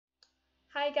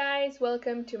Hi guys,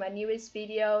 welcome to my newest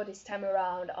video, this time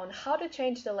around on how to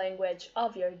change the language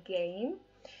of your game.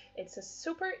 It's a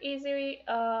super easy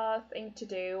thing to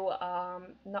do,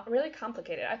 not really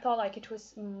complicated. I thought like it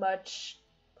was much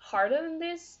harder than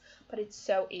this, but it's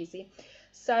so easy.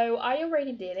 So I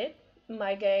already did it.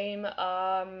 My game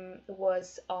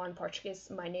was on Portuguese,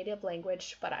 my native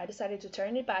language, but I decided to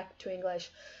turn it back to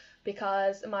English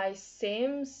because my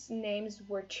Sims names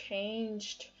were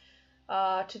changed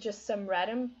to just some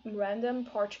random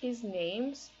Portuguese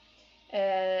names,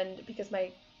 and because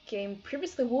my game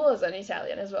previously was on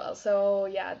Italian as well, so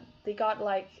yeah, they got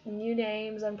like new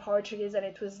names on Portuguese, and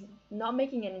it was not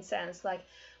making any sense. Like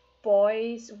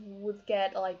boys would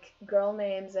get like girl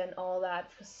names and all that.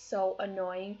 It was so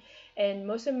annoying, and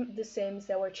most of the Sims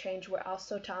that were changed were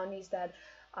also townies that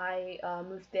I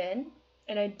moved in,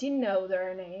 and I didn't know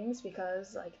their names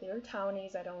because like they're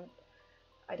townies. I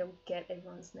don't get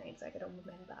everyone's names, like I don't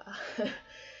remember.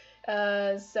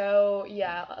 So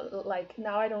yeah, like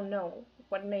now I don't know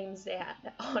what names they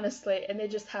had, honestly, and they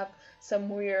just have some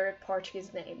weird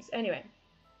Portuguese names. Anyway,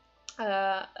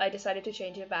 I decided to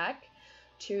change it back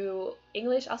to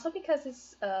English, also because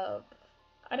it's I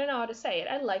don't know how to say it.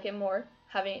 I like it more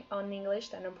having it on English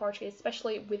than on Portuguese,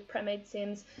 especially with pre-made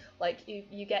Sims. Like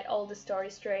you get all the story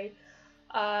straight.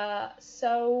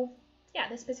 So yeah,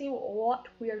 that's basically what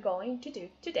we are going to do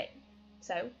today.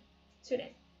 So tune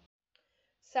in.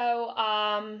 So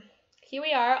here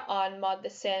we are on Mod The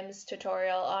Sims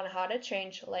tutorial on how to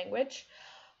change language.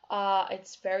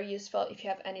 It's very useful. If you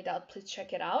have any doubt, please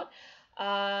check it out.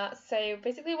 So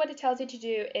basically what it tells you to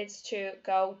do is to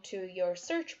go to your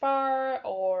search bar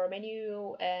or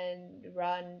menu and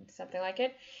run something like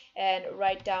it and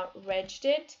write down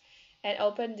regedit and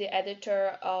open the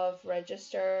editor of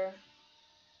register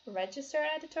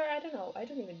editor. I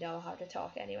don't even know how to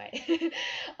talk anyway.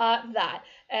 That,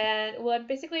 and what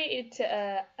basically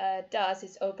it does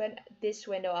is open this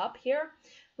window up here,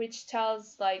 which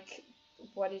tells like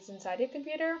what is inside your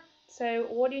computer. So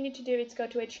what you need to do is go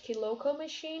to HK local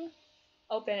machine,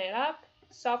 open it up,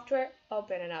 software,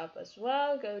 open it up as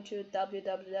well, go to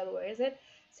www, where is it,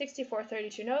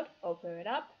 6432 node, open it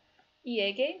up,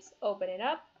 EA games, open it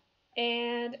up,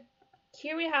 and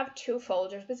here we have two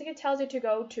folders. Basically, it tells you to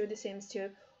go to The Sims 2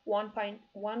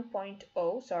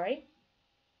 1.1.0, sorry,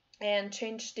 and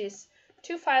change these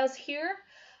two files here.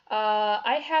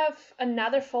 I have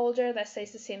another folder that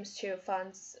says The Sims 2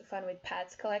 Fun with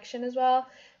Pets collection as well,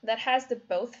 that has the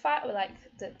both file, like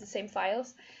the same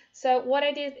files. So what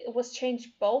I did was change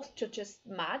both to just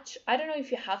match. I don't know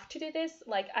if you have to do this.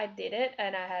 Like I did it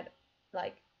and I had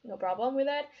like no problem with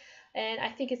it, and I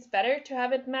think it's better to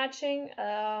have it matching.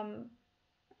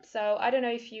 So I don't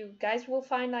know if you guys will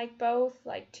find like both,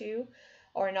 like two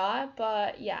or not,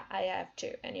 but yeah, I have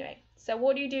two anyway. So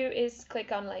what you do is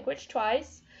click on language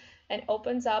twice and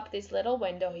opens up this little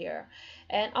window here.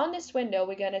 And on this window,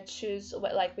 we're gonna choose,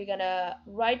 like we're gonna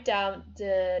write down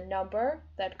the number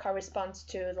that corresponds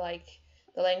to like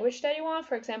the language that you want.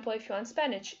 For example, if you want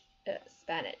Spanish,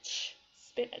 spinach,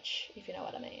 if you know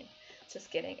what I mean.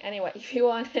 Just kidding. Anyway, if you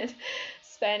wanted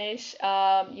Spanish,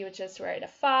 you would just write a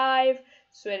 5,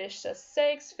 Swedish a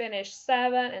 6, Finnish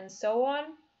 7, and so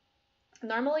on.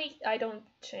 Normally, I don't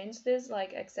change this,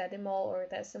 like hexadecimal or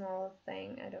decimal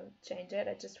thing. I don't change it.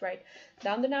 I just write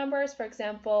down the numbers. For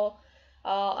example,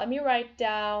 let me write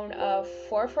down a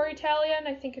 4 for Italian.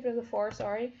 I think it was a 4,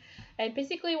 sorry. And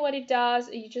basically what it does,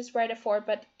 you just write a 4,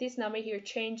 but this number here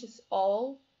changes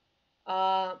all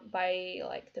by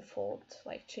like default,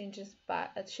 like changes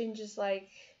like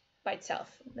by itself.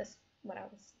 That's what I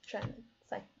was trying to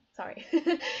say. Sorry.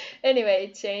 Anyway,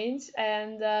 it changed,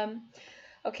 and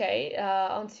okay,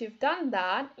 once you've done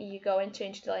that, you go and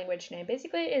change the language name.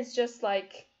 Basically, it's just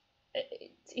like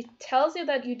it tells you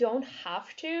that you don't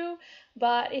have to,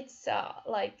 but it's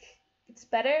like it's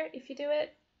better if you do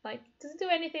it. Like it doesn't do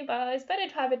anything, but it's better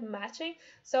to have it matching.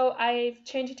 So I've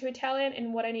changed it to Italian,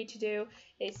 and what I need to do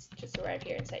is just arrive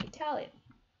here and say Italian.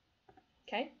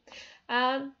 Okay,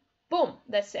 and boom,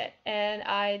 that's it. And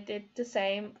I did the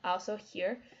same also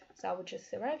here. So I would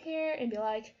just arrive here and be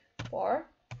like, for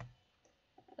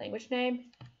language name,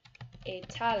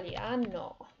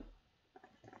 Italiano.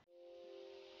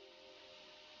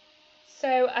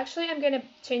 So actually I'm gonna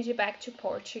change it back to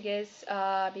Portuguese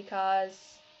because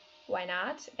why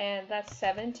not? And that's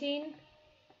 17,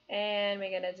 and we're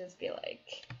gonna just be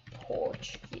like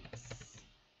Portuguese.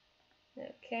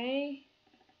 Okay,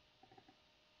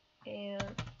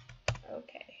 and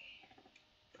okay,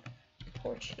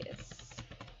 Portuguese.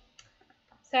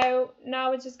 So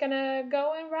now we're just gonna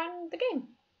go and run the game.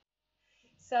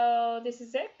 So this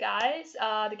is it, guys.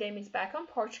 The game is back on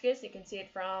Portuguese. You can see it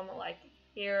from like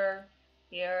here,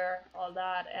 here, all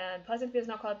that. And Pleasant View is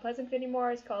not called Pleasant View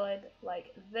anymore. It's called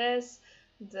like this.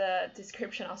 The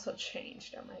description also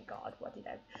changed. Oh my god,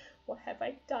 what have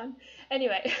I done?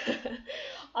 Anyway,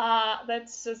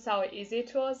 that's just how easy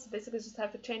it was. Basically, just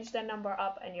have to change that number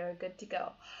up and you're good to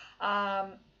go.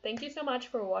 Thank you so much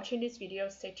for watching this video.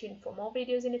 Stay tuned for more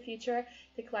videos in the future.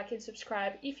 Click like and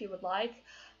subscribe if you would like.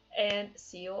 And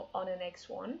see you on the next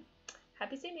one.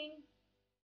 Happy simming!